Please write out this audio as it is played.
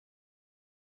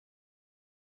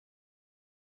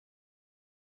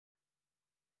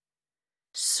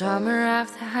summer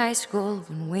after high school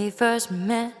when we first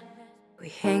met. We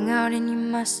hang out in your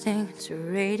Mustang to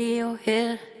radio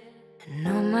hit. And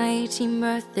on my 18th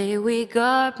birthday we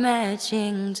got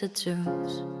matching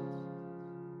tattoos.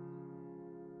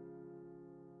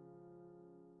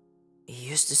 You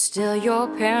used to steal your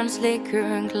parents' liquor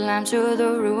and climb to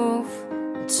the roof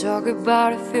and talk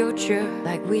about the future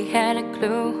like we had a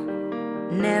clue.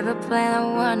 Never planned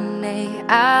that one day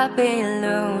I'll be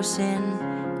losing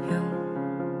you.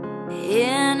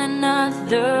 In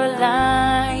another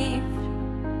life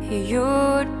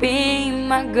you'd be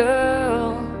my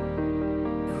girl.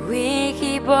 We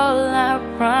keep all our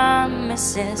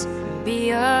promises and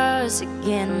be us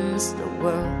against the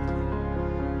world.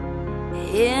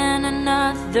 In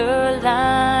another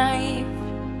life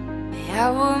I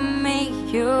will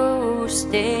make you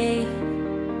stay,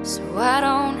 so I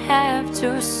don't have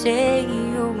to say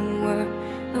you were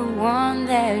the one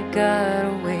that got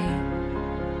away.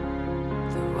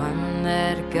 The one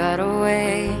that got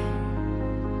away.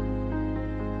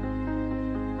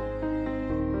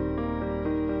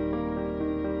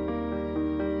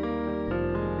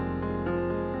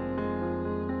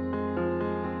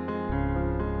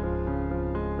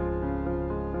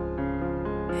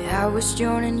 I was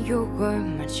John and you were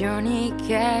my Johnny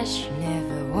Cash.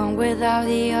 Never one without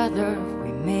the other,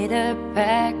 we made a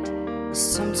pact.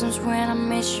 Sometimes when I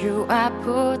miss you I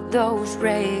put those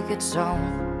records on.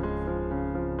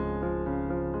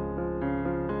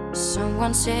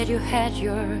 Someone said you had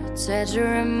your tattoo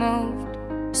removed.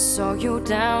 I saw you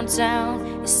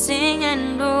downtown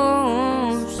singing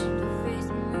blues.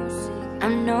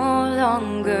 I'm no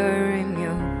longer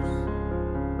immune.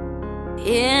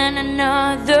 In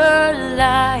another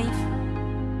life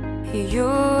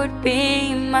you'd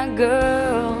be my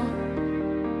girl.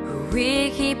 We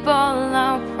keep all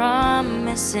our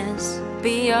promises,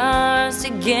 be us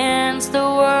against the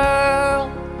world.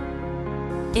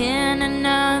 In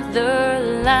another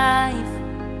life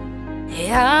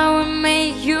I will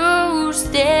make you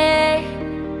stay,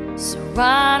 so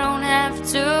I don't have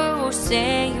to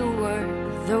say you were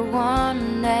the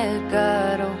one that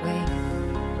got away.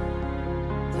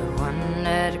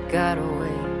 That got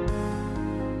away.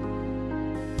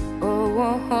 Oh,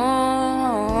 oh,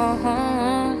 oh,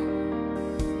 oh.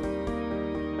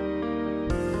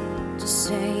 To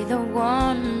say the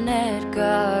one that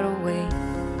got away.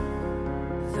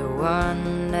 The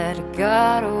one that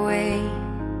got away.